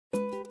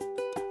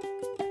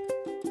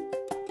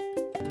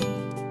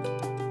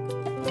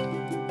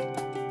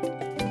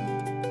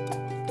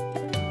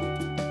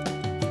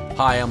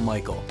Hi, I'm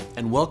Michael,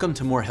 and welcome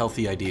to More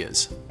Healthy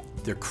Ideas.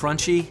 They're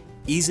crunchy,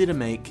 easy to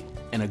make,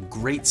 and a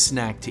great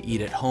snack to eat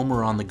at home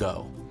or on the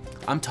go.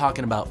 I'm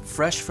talking about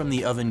fresh from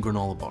the oven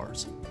granola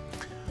bars.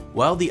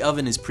 While the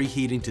oven is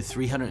preheating to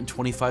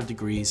 325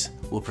 degrees,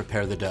 we'll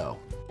prepare the dough.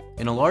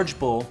 In a large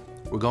bowl,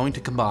 we're going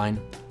to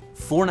combine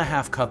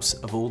 4.5 cups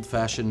of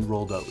old-fashioned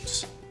rolled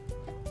oats,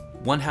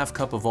 1/2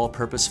 cup of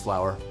all-purpose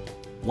flour,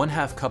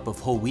 1/2 cup of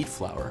whole wheat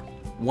flour,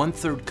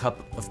 1/3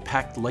 cup of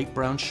packed light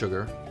brown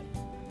sugar,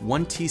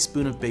 1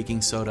 teaspoon of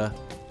baking soda,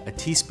 a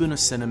teaspoon of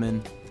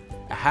cinnamon,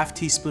 a 1/2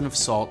 teaspoon of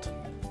salt,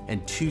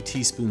 and 2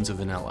 teaspoons of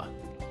vanilla.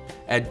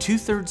 Add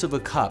 2/3 of a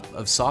cup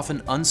of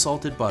softened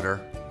unsalted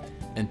butter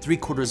and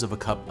 3/4 of a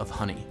cup of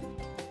honey.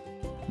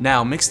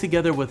 Now mix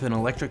together with an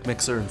electric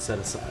mixer and set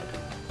aside.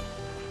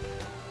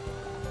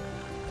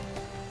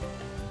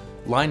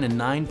 Line a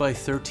 9 by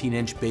 13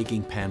 inch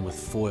baking pan with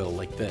foil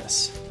like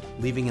this,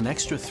 leaving an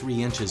extra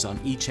 3 inches on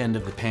each end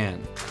of the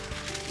pan.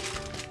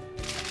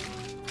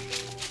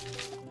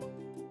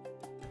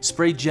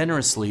 Spray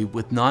generously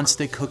with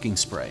non-stick cooking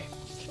spray.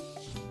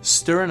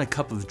 Stir in a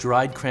cup of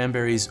dried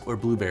cranberries or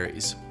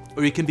blueberries,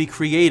 or you can be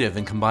creative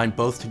and combine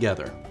both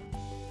together.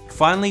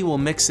 Finally, we'll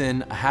mix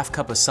in a 1/2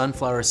 cup of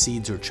sunflower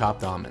seeds or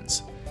chopped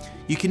almonds.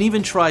 You can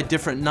even try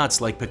different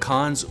nuts like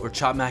pecans or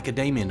chopped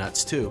macadamia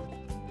nuts too.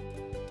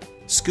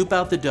 Scoop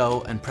out the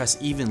dough and press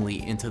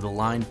evenly into the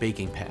lined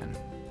baking pan.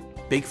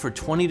 Bake for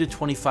 20 to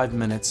 25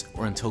 minutes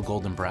or until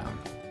golden brown.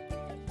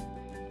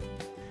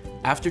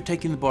 After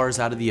taking the bars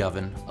out of the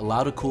oven,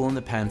 allow to cool in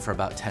the pan for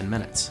about 10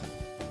 minutes.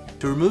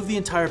 To remove the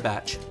entire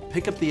batch,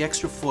 pick up the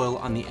extra foil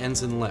on the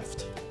ends and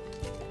lift.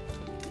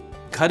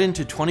 Cut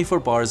into 24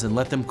 bars and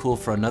let them cool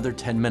for another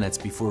 10 minutes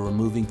before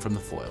removing from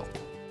the foil.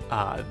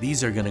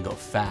 These are gonna go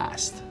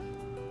fast.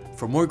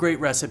 For more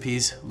great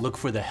recipes, look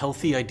for the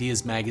Healthy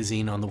Ideas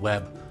magazine on the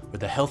web or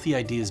the Healthy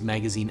Ideas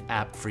magazine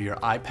app for your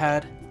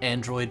iPad,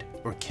 Android,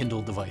 or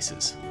Kindle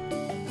devices.